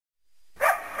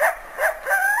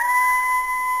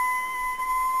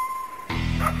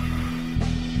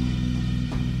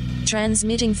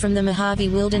Transmitting from the Mojave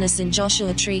Wilderness in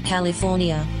Joshua Tree,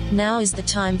 California, now is the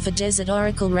time for Desert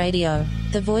Oracle Radio,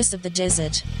 the voice of the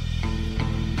desert.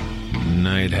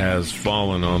 Night has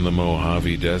fallen on the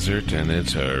Mojave Desert, and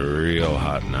it's a real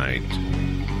hot night.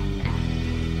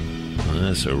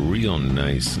 That's a real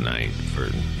nice night for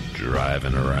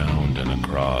driving around and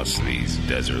across these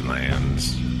desert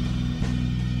lands.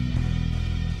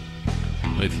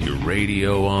 With your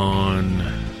radio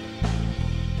on,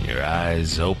 your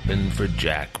eyes open for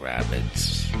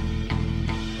jackrabbits,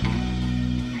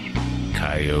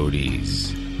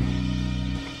 coyotes,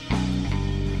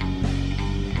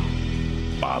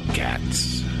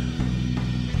 bobcats,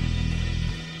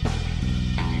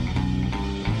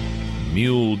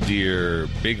 mule deer,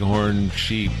 bighorn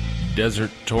sheep,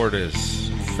 desert tortoise,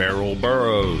 feral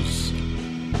burros,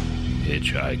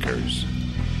 hitchhikers.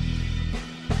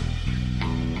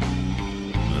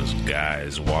 Those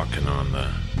guys walking on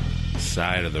the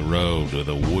side of the road with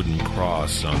a wooden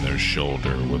cross on their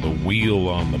shoulder with a wheel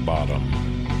on the bottom.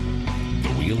 The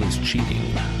wheel is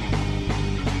cheating.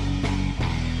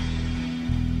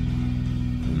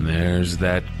 And there's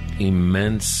that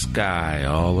immense sky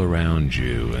all around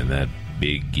you and that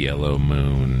big yellow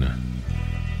moon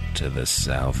to the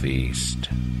southeast.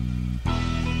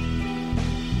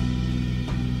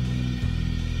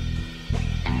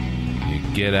 You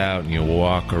get out and you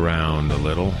walk around a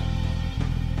little.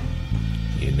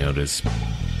 You notice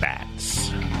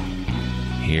bats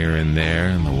here and there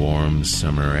in the warm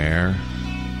summer air.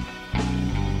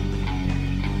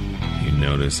 You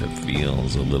notice it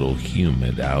feels a little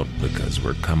humid out because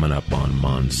we're coming up on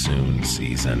monsoon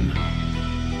season.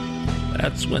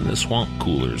 That's when the swamp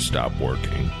coolers stop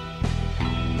working.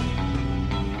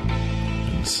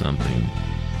 And something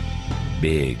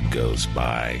big goes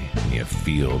by. And you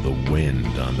feel the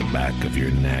wind on the back of your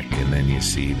neck, and then you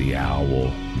see the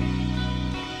owl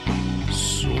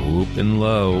swooping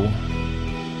low,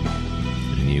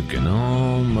 and you can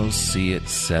almost see it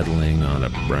settling on a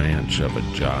branch of a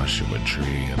Joshua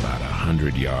tree about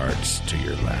 100 yards to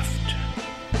your left.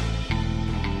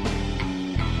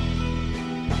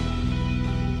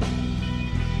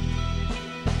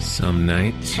 Some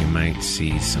nights you might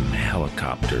see some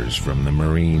helicopters from the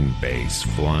Marine base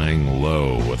flying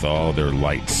low with all their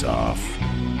lights off.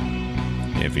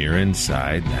 If you're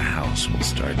inside, the house will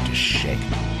start to shake.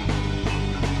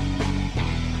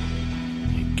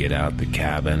 You get out the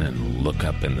cabin and look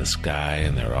up in the sky,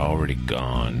 and they're already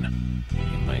gone.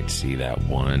 You might see that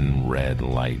one red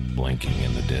light blinking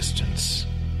in the distance.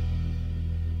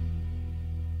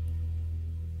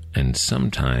 And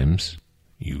sometimes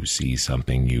you see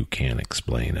something you can't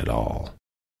explain at all.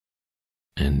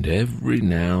 And every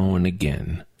now and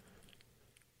again,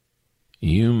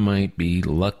 you might be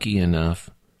lucky enough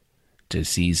to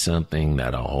see something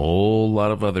that a whole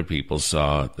lot of other people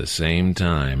saw at the same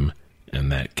time,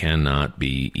 and that cannot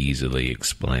be easily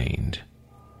explained.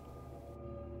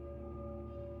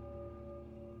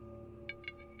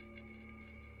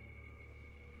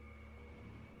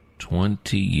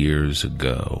 "20 years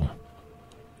ago,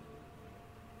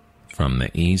 from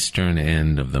the eastern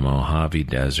end of the Mojave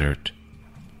Desert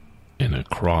and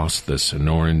across the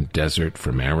Sonoran Desert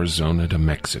from Arizona to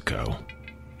Mexico,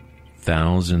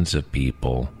 thousands of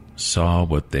people saw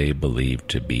what they believed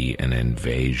to be an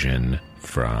invasion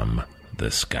from the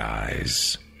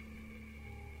skies.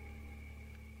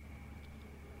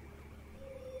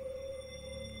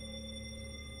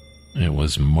 It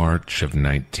was March of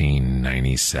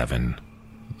 1997,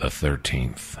 the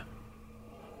 13th.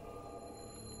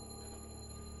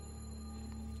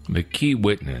 The key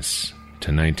witness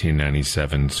to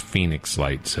 1997's Phoenix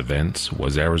Lights events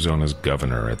was Arizona's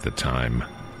governor at the time,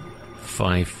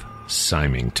 Fife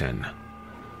Symington.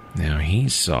 Now, he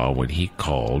saw what he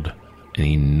called an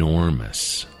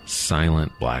enormous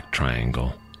silent black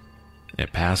triangle.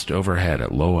 It passed overhead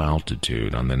at low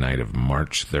altitude on the night of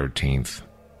March 13th.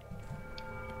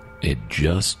 It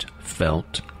just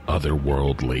felt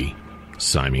otherworldly,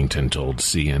 Symington told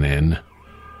CNN.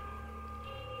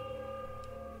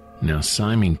 Now,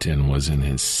 Symington was in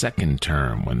his second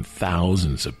term when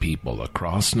thousands of people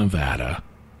across Nevada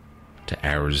to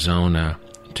Arizona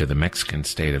to the Mexican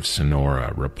state of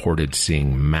Sonora reported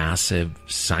seeing massive,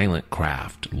 silent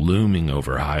craft looming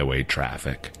over highway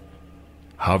traffic,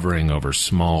 hovering over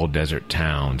small desert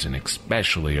towns and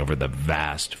especially over the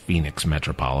vast Phoenix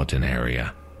metropolitan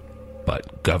area.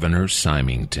 But Governor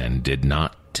Symington did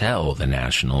not tell the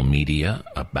national media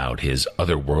about his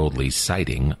otherworldly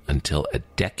sighting until a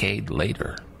decade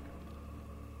later,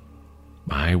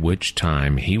 by which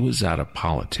time he was out of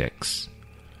politics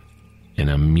and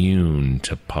immune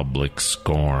to public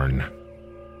scorn.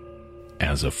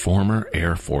 As a former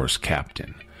Air Force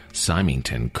captain,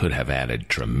 Symington could have added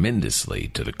tremendously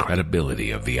to the credibility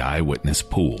of the eyewitness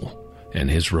pool, and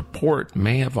his report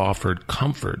may have offered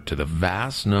comfort to the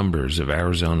vast numbers of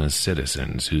Arizona's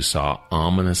citizens who saw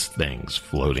ominous things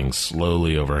floating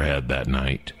slowly overhead that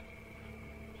night.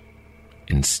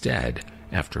 Instead,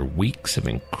 after weeks of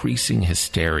increasing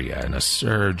hysteria and a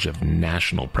surge of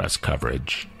national press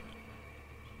coverage,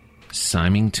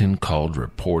 Symington called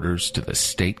reporters to the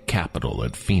state capitol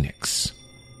at Phoenix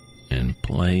and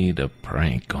played a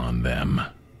prank on them.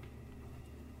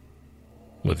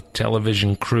 With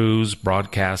television crews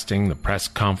broadcasting the press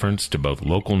conference to both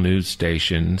local news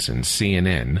stations and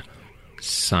CNN,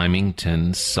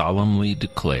 Symington solemnly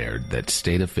declared that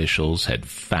state officials had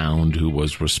found who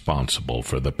was responsible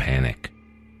for the panic.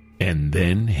 And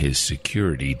then his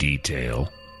security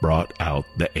detail brought out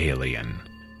the alien,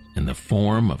 in the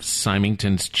form of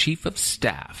Symington's chief of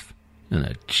staff in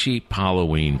a cheap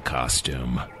Halloween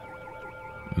costume.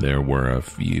 There were a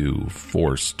few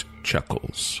forced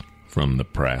chuckles from the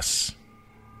press.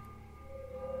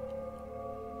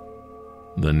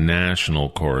 The national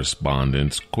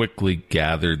correspondents quickly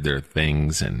gathered their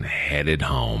things and headed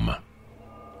home.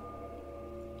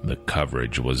 The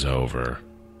coverage was over.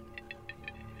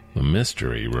 The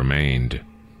mystery remained.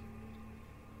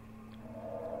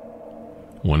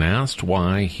 When asked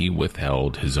why he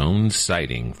withheld his own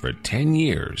sighting for 10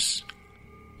 years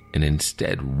and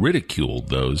instead ridiculed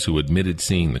those who admitted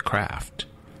seeing the craft,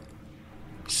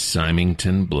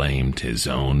 Symington blamed his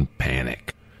own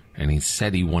panic, and he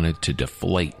said he wanted to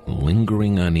deflate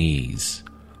lingering unease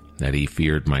that he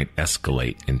feared might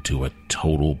escalate into a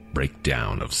total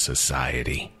breakdown of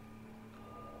society.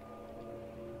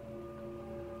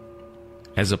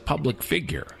 As a public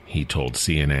figure, he told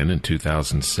CNN in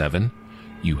 2007,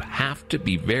 you have to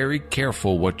be very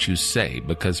careful what you say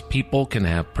because people can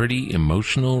have pretty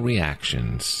emotional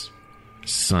reactions.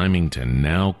 Symington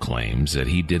now claims that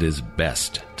he did his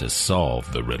best to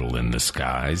solve the riddle in the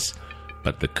skies,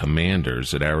 but the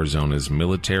commanders at Arizona's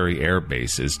military air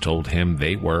bases told him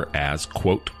they were as,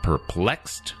 quote,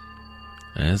 perplexed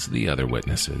as the other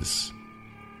witnesses.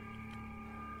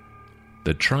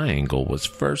 The triangle was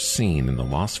first seen in the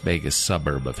Las Vegas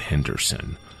suburb of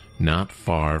Henderson, not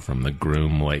far from the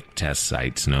Groom Lake test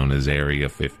sites known as Area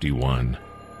 51.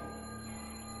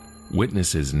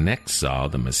 Witnesses next saw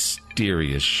the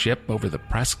mysterious ship over the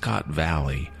Prescott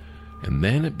Valley, and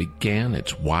then it began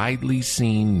its widely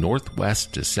seen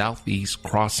northwest to southeast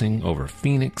crossing over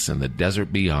Phoenix and the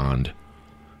desert beyond,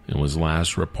 and was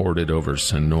last reported over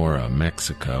Sonora,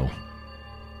 Mexico.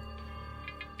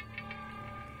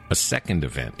 A second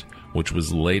event, which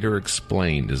was later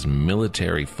explained as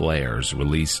military flares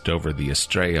released over the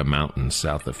Estrella Mountains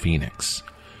south of Phoenix,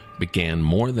 began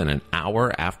more than an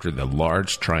hour after the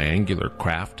large triangular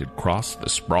craft had crossed the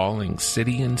sprawling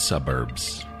city and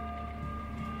suburbs.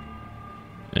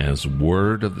 As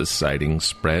word of the sighting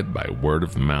spread by word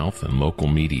of mouth and local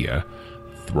media,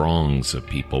 throngs of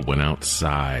people went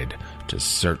outside to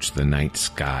search the night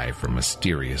sky for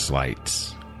mysterious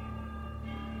lights.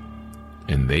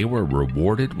 And they were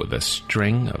rewarded with a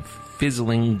string of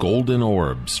fizzling golden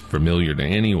orbs familiar to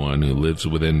anyone who lives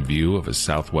within view of a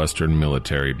southwestern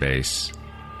military base.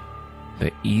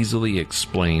 The easily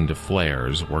explained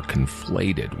flares were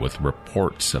conflated with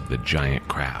reports of the giant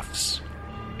crafts.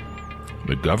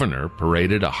 The governor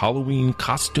paraded a Halloween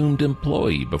costumed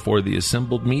employee before the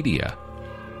assembled media,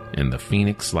 and the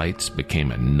Phoenix Lights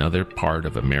became another part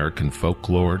of American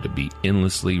folklore to be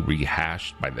endlessly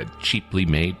rehashed by the cheaply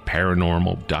made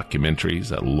paranormal documentaries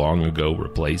that long ago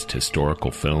replaced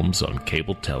historical films on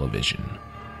cable television.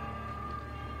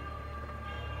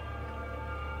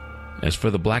 As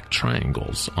for the black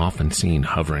triangles often seen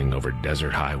hovering over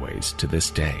desert highways to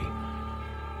this day,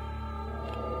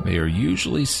 they are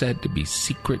usually said to be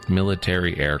secret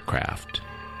military aircraft.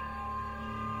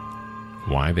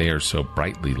 Why they are so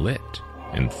brightly lit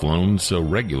and flown so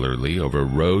regularly over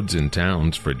roads and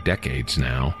towns for decades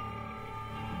now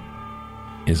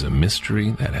is a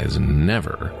mystery that has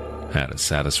never had a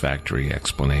satisfactory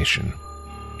explanation.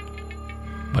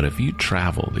 But if you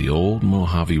travel the old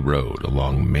Mojave Road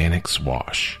along Mannix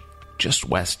Wash, just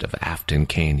west of Afton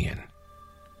Canyon,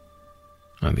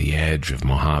 on the edge of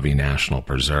Mojave National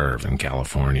Preserve in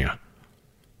California,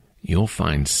 you'll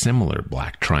find similar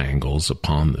black triangles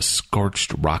upon the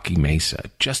scorched rocky mesa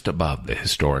just above the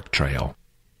historic trail.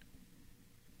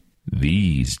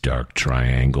 These dark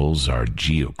triangles are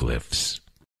geoglyphs,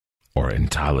 or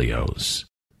intaglios,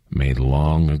 made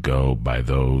long ago by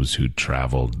those who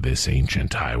traveled this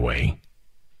ancient highway.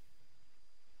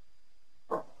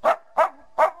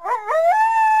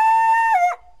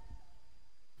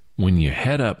 When you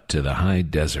head up to the high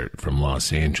desert from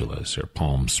Los Angeles or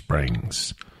Palm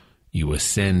Springs, you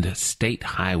ascend State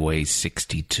Highway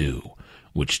 62,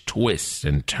 which twists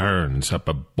and turns up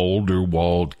a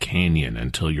boulder-walled canyon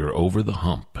until you're over the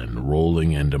hump and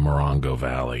rolling into Morongo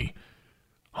Valley,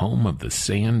 home of the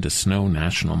Sand to Snow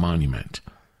National Monument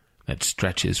that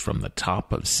stretches from the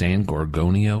top of San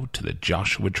Gorgonio to the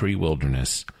Joshua Tree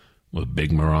Wilderness, with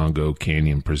Big Morongo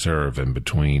Canyon Preserve in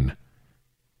between.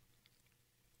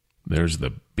 There's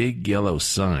the big yellow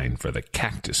sign for the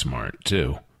Cactus Mart,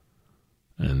 too.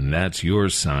 And that's your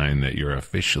sign that you're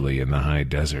officially in the high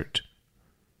desert.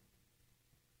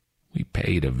 We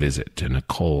paid a visit to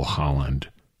Nicole Holland,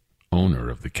 owner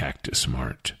of the Cactus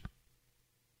Mart.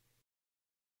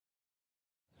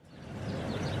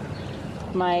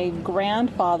 My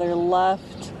grandfather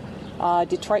left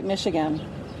Detroit, Michigan,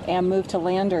 and moved to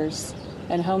Landers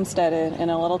and homesteaded in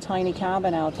a little tiny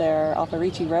cabin out there off of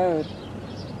Ricci Road.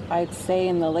 I'd say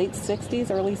in the late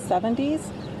 60s, early 70s.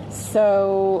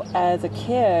 So as a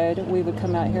kid, we would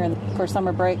come out here for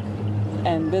summer break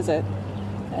and visit.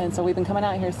 And so we've been coming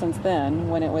out here since then,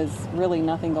 when it was really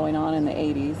nothing going on in the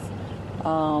 80s.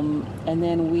 And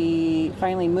then we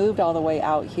finally moved all the way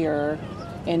out here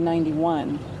in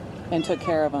 91 and took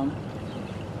care of them.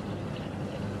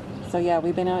 So yeah,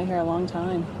 we've been out here a long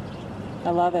time.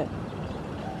 I love it.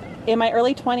 In my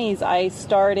early 20s, I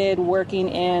started working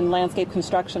in landscape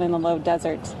construction in the low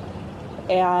desert.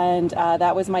 And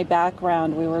that was my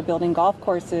background. We were building golf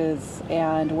courses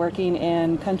and working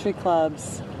in country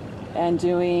clubs and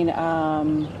doing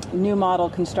new model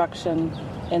construction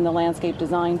in the landscape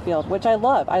design field, which I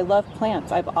love. I love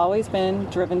plants. I've always been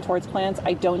driven towards plants.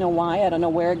 I don't know why. I don't know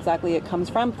where exactly it comes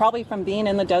from. Probably from being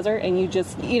in the desert and you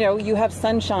just, you have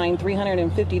sunshine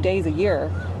 350 days a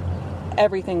year.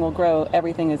 Everything will grow.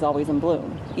 Everything is always in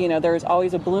bloom. There's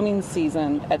always a blooming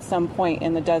season at some point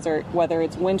in the desert, whether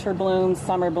it's winter blooms,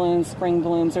 summer blooms, spring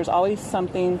blooms. There's always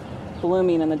something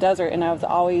blooming in the desert, and I was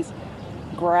always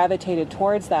gravitated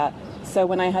towards that. So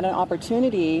when I had an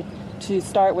opportunity to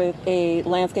start with a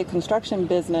landscape construction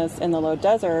business in the low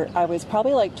desert, I was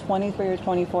probably like 23 or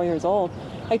 24 years old.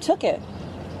 I took it.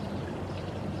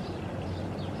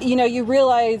 You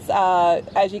realize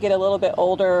as you get a little bit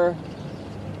older,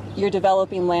 you're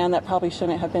developing land that probably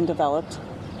shouldn't have been developed.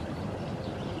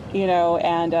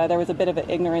 And there was a bit of an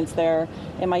ignorance there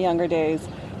in my younger days.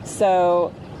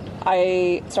 So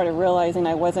I started realizing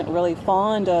I wasn't really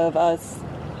fond of us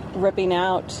ripping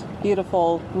out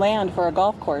beautiful land for a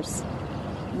golf course.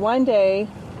 One day,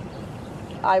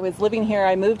 I was living here.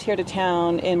 I moved here to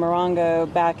town in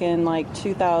Morongo back in like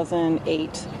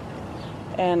 2008.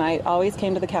 And I always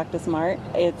came to the Cactus Mart.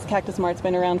 Cactus Mart's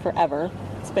been around forever.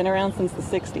 It's been around since the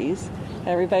 60s.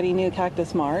 Everybody knew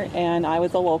Cactus Mart, and I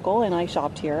was a local, and I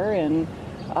shopped here, and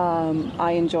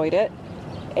I enjoyed it.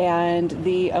 And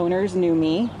the owners knew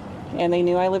me, and they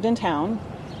knew I lived in town,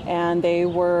 and they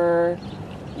were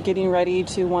getting ready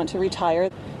to want to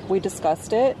retire. We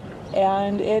discussed it,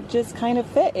 and it just kind of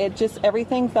fit.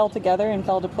 Everything fell together and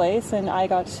fell to place, and I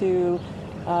got to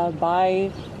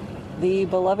buy the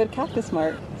beloved Cactus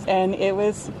Mart. And it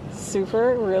was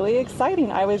really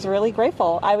exciting. I was really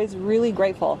grateful.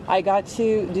 I got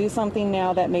to do something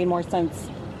now that made more sense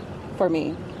for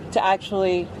me, to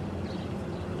actually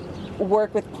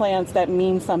work with plants that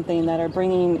mean something, that are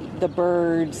bringing the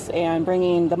birds and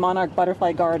bringing the monarch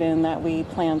butterfly garden that we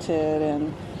planted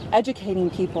and educating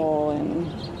people. And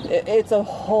it's a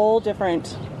whole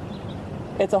different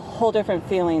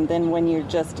feeling than when you're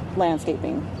just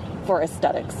landscaping for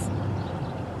aesthetics.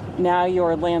 Now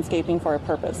you're landscaping for a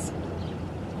purpose.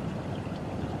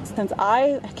 Since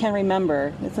I can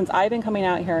remember, since I've been coming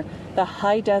out here, the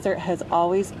high desert has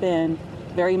always been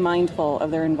very mindful of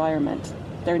their environment.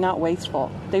 They're not wasteful.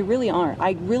 They really aren't.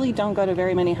 I really don't go to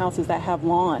very many houses that have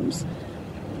lawns.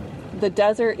 The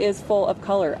desert is full of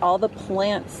color. All the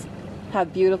plants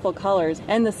have beautiful colors.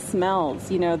 And the smells,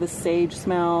 the sage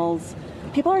smells.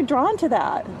 People are drawn to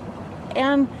that.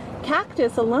 And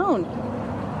cactus alone.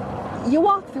 You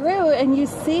walk through and you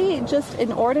see just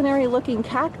an ordinary looking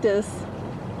cactus,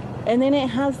 and then it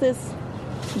has this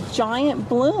giant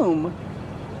bloom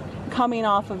coming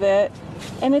off of it,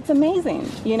 and it's amazing,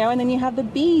 and then you have the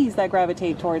bees that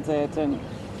gravitate towards it, and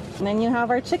then you have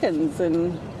our chickens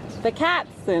and the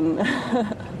cats, and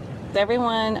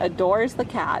everyone adores the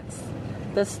cats,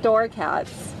 the store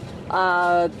cats.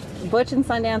 Butch and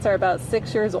Sundance are about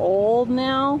 6 years old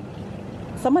now.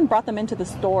 Someone brought them into the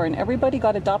store, and everybody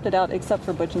got adopted out except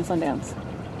for Butch and Sundance.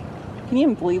 Can you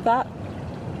even believe that?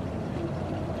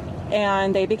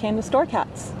 And they became the store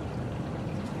cats.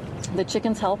 The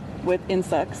chickens help with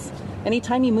insects.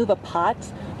 Anytime you move a pot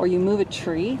or you move a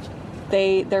tree,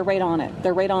 they're right on it.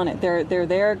 They're right on it. They're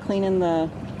there cleaning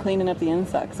up the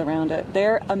insects around it.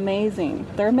 They're amazing.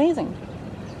 They're amazing.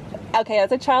 Okay,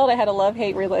 as a child, I had a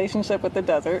love-hate relationship with the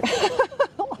desert.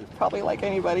 Probably like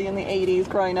anybody in the 80s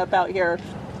growing up out here.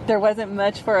 There wasn't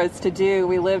much for us to do.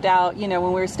 We lived out, when we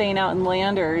were staying out in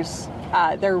Landers,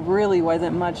 there really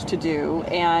wasn't much to do.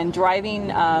 And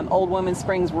driving Old Woman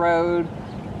Springs Road,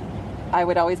 I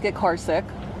would always get car sick,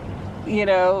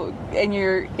 and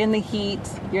you're in the heat.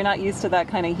 You're not used to that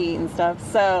kind of heat and stuff.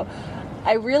 So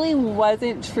I really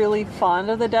wasn't truly fond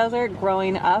of the desert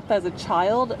growing up as a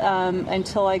child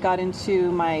until I got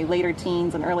into my later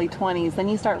teens and early 20s. Then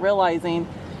you start realizing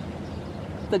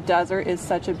the desert is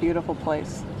such a beautiful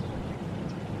place.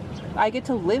 I get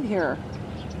to live here.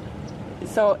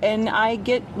 And I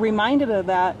get reminded of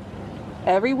that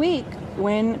every week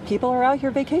when people are out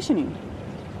here vacationing,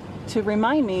 to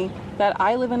remind me that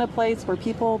I live in a place where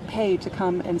people pay to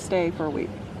come and stay for a week.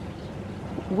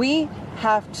 We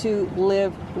have to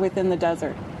live within the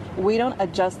desert. We don't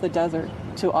adjust the desert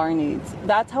to our needs.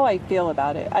 That's how I feel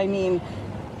about it. I mean,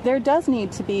 there does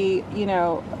need to be,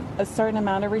 a certain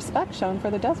amount of respect shown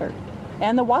for the desert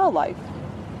and the wildlife.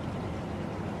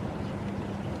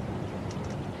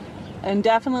 And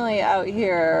definitely out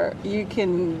here, you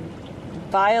can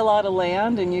buy a lot of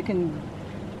land and you can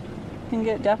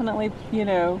get definitely,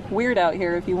 weird out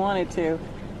here if you wanted to.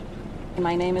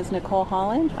 My name is Nicole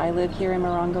Holland. I live here in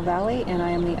Morongo Valley, and I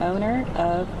am the owner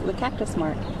of the Cactus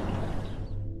Mart.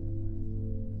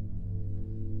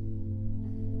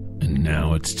 And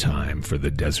now it's time for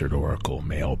the Desert Oracle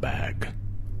mailbag.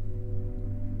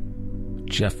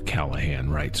 Jeff Callahan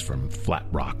writes from Flat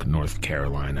Rock, North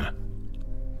Carolina.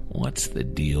 What's the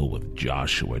deal with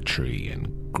Joshua Tree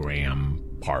and Graham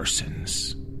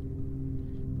Parsons?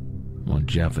 Well,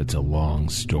 Jeff, it's a long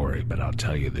story, but I'll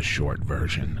tell you the short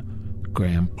version.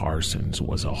 Graham Parsons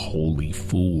was a holy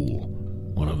fool,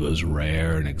 one of those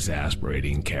rare and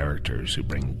exasperating characters who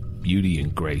bring beauty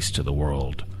and grace to the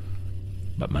world,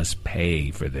 but must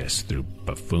pay for this through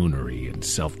buffoonery and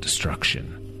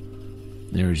self-destruction.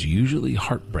 There is usually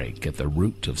heartbreak at the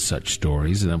root of such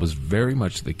stories, and that was very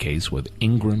much the case with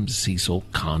Ingram Cecil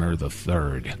Connor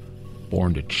III,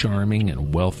 born to charming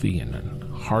and wealthy and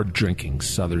hard-drinking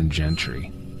Southern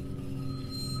gentry.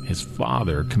 His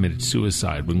father committed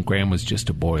suicide when Graham was just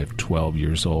a boy of 12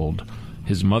 years old.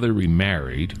 His mother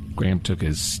remarried. Graham took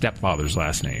his stepfather's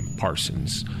last name,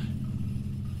 Parsons.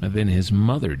 And then his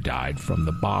mother died from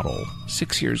the bottle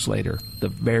 6 years later, the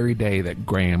very day that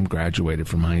Graham graduated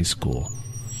from high school.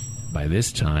 By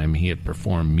this time, he had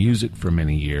performed music for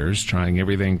many years, trying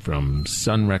everything from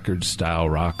Sun Records-style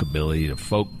rockabilly to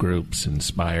folk groups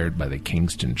inspired by the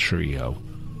Kingston Trio.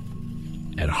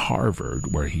 At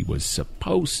Harvard, where he was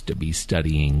supposed to be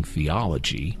studying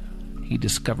theology, he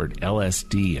discovered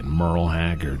LSD and Merle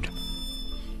Haggard.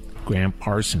 Graham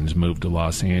Parsons moved to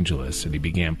Los Angeles and he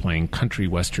began playing country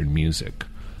western music.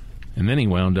 And then he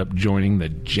wound up joining the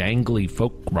jangly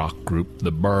folk rock group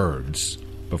The Byrds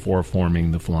before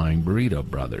forming the Flying Burrito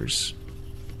Brothers.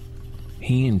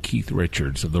 He and Keith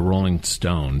Richards of the Rolling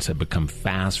Stones had become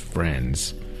fast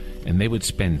friends, and they would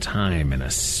spend time in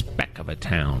a speck of a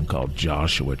town called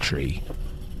Joshua Tree.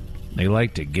 They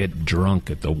liked to get drunk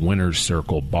at the Winner's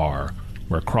Circle bar,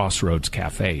 where Crossroads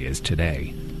Cafe is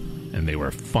today, and they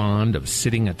were fond of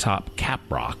sitting atop Cap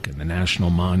Rock in the National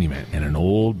Monument in an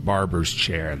old barber's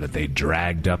chair that they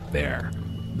dragged up there,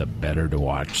 the better to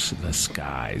watch the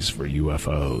skies for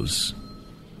UFOs.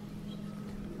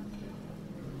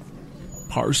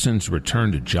 Parsons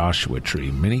returned to Joshua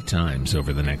Tree many times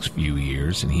over the next few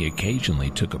years, and he occasionally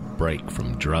took a break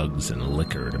from drugs and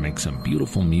liquor to make some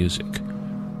beautiful music,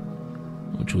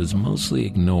 which was mostly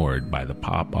ignored by the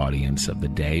pop audience of the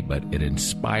day, but it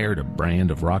inspired a brand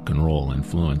of rock and roll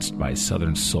influenced by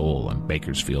Southern soul and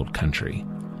Bakersfield country.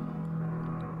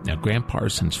 Now, Graham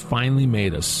Parsons finally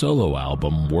made a solo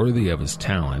album worthy of his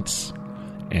talents,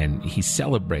 and he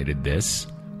celebrated this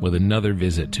with another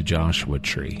visit to Joshua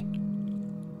Tree.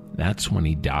 That's when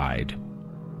he died,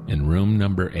 in room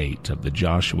number 8 of the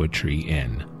Joshua Tree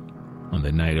Inn, on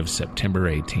the night of September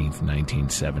 18th,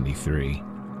 1973.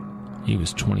 He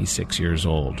was 26 years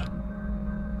old.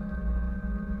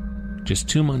 Just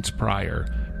 2 months prior,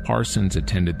 Parsons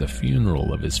attended the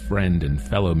funeral of his friend and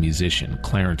fellow musician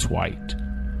Clarence White,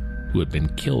 who had been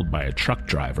killed by a truck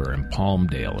driver in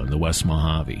Palmdale in the West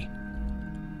Mojave.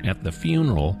 At the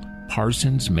funeral,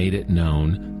 Parsons made it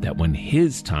known that when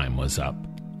his time was up,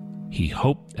 he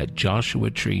hoped that Joshua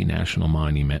Tree National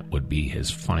Monument would be his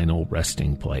final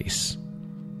resting place.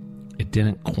 It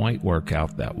didn't quite work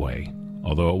out that way,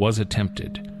 although it was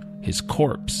attempted. His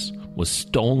corpse was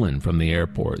stolen from the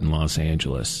airport in Los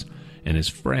Angeles, and his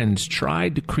friends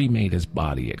tried to cremate his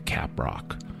body at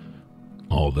Caprock,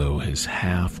 although his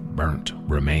half-burnt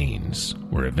remains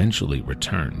were eventually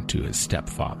returned to his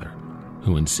stepfather,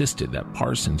 who insisted that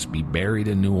Parsons be buried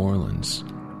in New Orleans,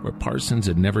 where Parsons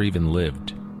had never even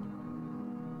lived.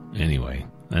 Anyway,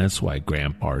 that's why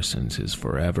Gram Parsons is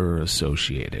forever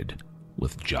associated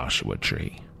with Joshua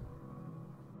Tree.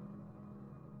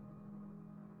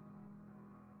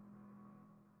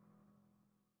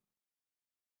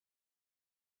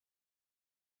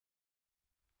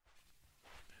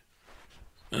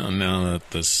 Well, now that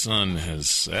the sun has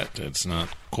set, it's not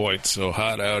quite so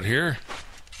hot out here.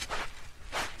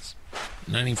 It's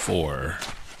 94.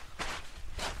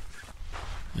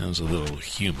 It was a little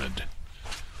humid.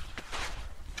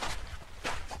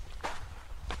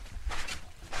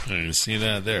 You see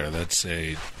that there? That's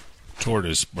a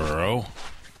tortoise burrow.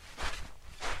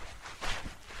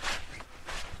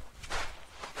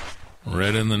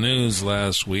 Read in the news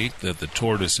last week that the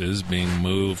tortoises being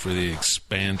moved for the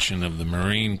expansion of the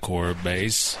Marine Corps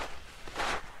base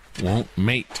won't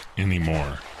mate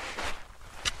anymore.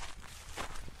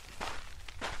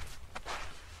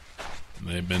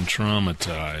 They've been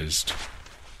traumatized.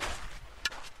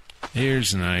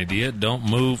 Here's an idea. Don't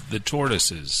move the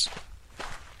tortoises.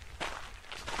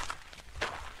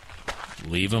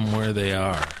 Leave them where they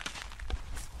are.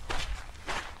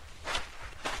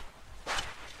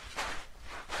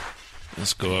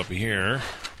 Let's go up here.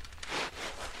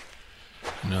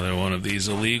 Another one of these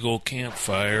illegal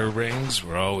campfire rings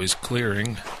we're always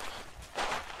clearing.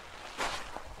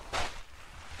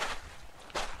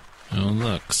 Oh,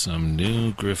 look, some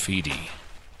new graffiti.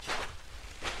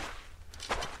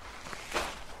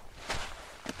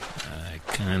 I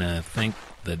kind of think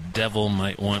the devil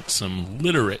might want some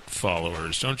literate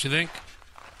followers, don't you think?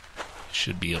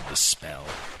 Should be able to spell.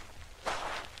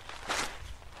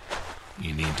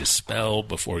 You need to spell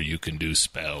before you can do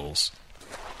spells.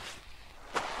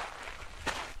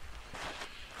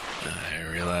 I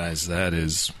realize that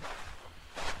is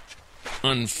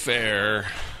unfair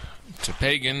to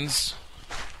pagans.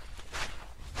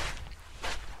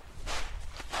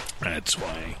 That's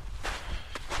why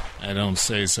I don't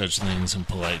say such things in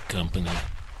polite company.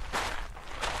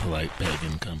 Polite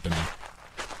pagan company.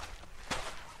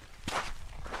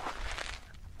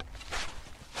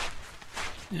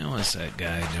 You know, what's that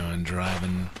guy doing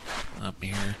driving up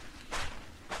here?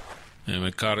 And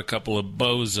we caught a couple of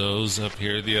bozos up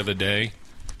here the other day.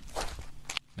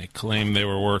 They claimed they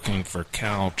were working for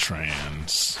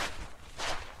Caltrans.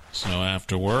 So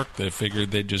after work, they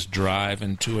figured they'd just drive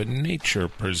into a nature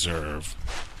preserve.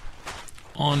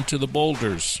 Onto the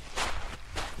boulders.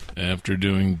 After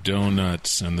doing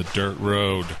donuts and the dirt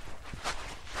road.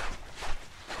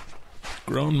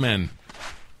 Grown men.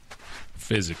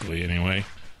 Physically, anyway.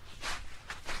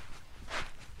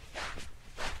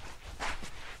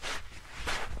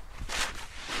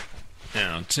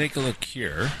 Now, take a look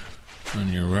here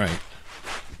on your right.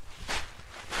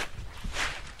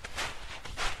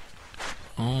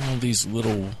 All these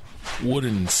little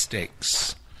wooden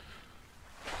stakes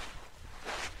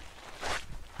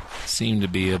seem to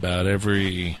be about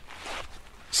every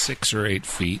 6 or 8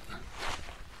 feet.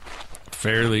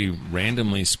 Fairly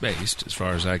randomly spaced, as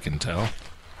far as I can tell.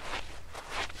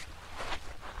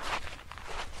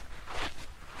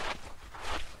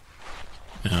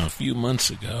 Now, a few months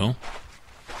ago,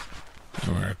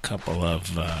 there were a couple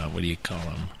of, what do you call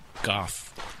them,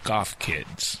 goth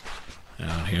kids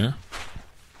out here.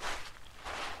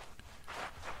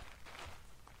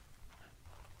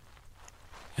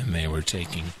 And they were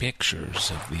taking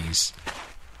pictures of these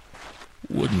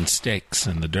wooden stakes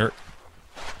in the dirt.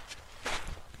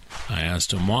 I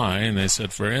asked them why, and they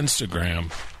said for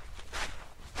Instagram.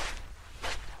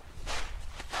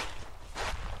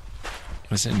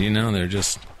 I said, you know, they're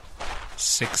just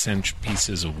 6-inch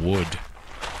pieces of wood.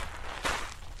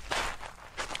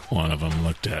 One of them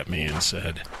looked at me and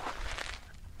said,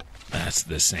 that's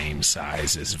the same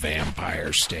size as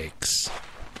vampire stakes.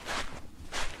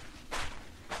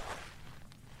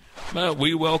 But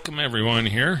we welcome everyone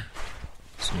here,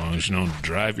 as long as you don't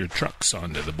drive your trucks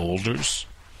onto the boulders.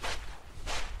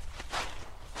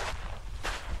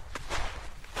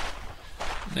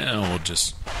 Now we'll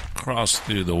just cross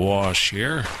through the wash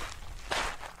here.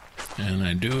 And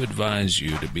I do advise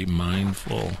you to be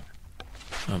mindful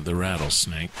of the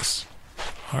rattlesnakes.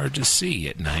 Hard to see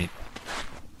at night.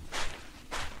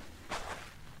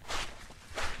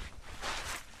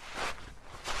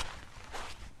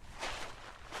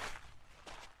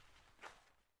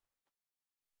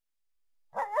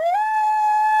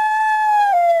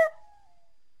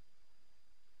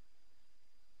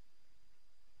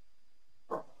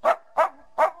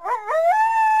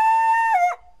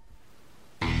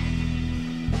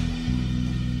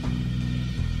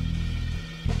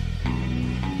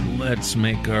 let's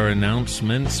make our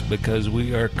announcements because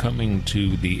we are coming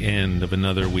to the end of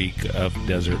another week of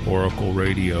Desert Oracle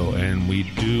Radio, and we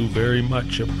do very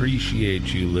much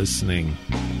appreciate you listening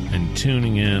and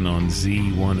tuning in on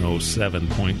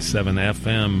Z107.7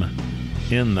 FM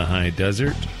in the high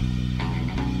desert,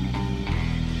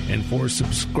 and for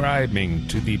subscribing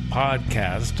to the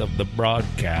podcast of the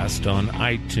broadcast on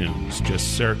iTunes.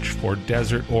 Just search for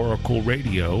Desert Oracle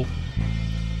Radio,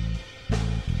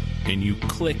 and you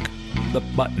click the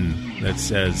button that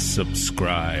says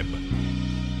subscribe.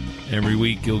 Every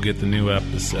week you'll get the new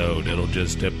episode. It'll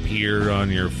just appear on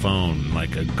your phone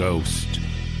like a ghost.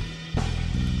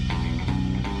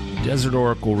 Desert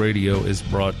Oracle Radio is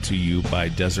brought to you by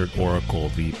Desert Oracle,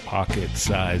 the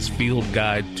pocket-sized field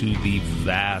guide to the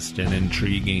vast and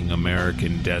intriguing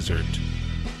American desert.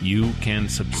 You can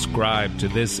subscribe to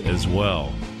this as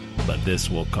well, but this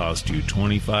will cost you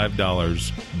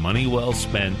 $25, money well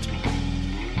spent.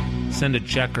 Send a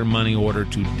check or money order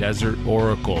to Desert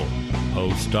Oracle,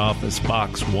 Post Office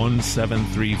Box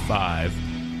 1735,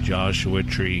 Joshua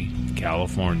Tree,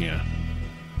 California.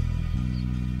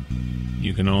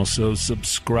 You can also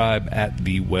subscribe at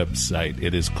the website.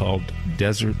 It is called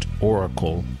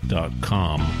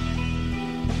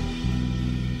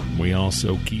desertoracle.com. We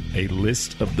also keep a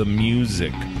list of the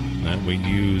music that we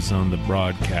use on the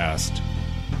broadcast.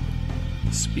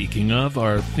 Speaking of,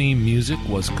 our theme music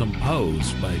was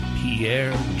composed by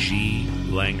Pierre G.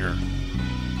 Langer.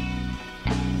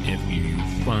 If you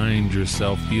find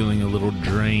yourself feeling a little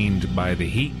drained by the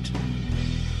heat,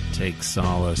 take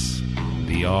solace.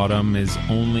 The autumn is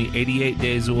only 88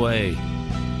 days away.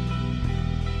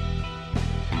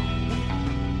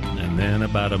 And then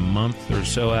about a month or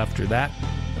so after that,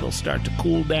 it'll start to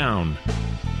cool down.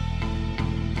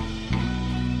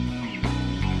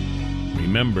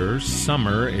 Remember,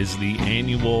 summer is the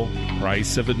annual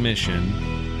price of admission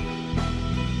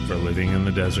for living in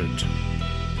the desert.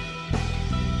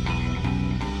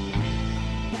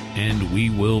 And we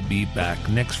will be back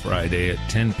next Friday at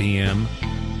 10 p.m.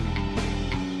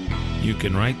 You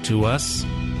can write to us.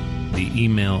 The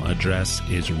email address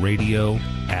is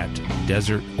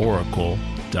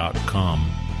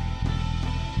radio@desertoracle.com.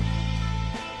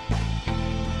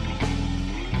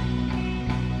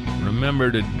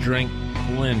 Remember to drink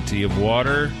plenty of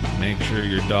water. Make sure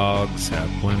your dogs have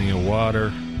plenty of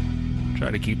water. Try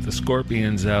to keep the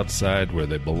scorpions outside where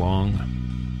they belong.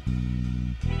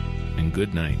 And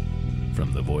good night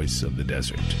from the voice of the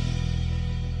desert.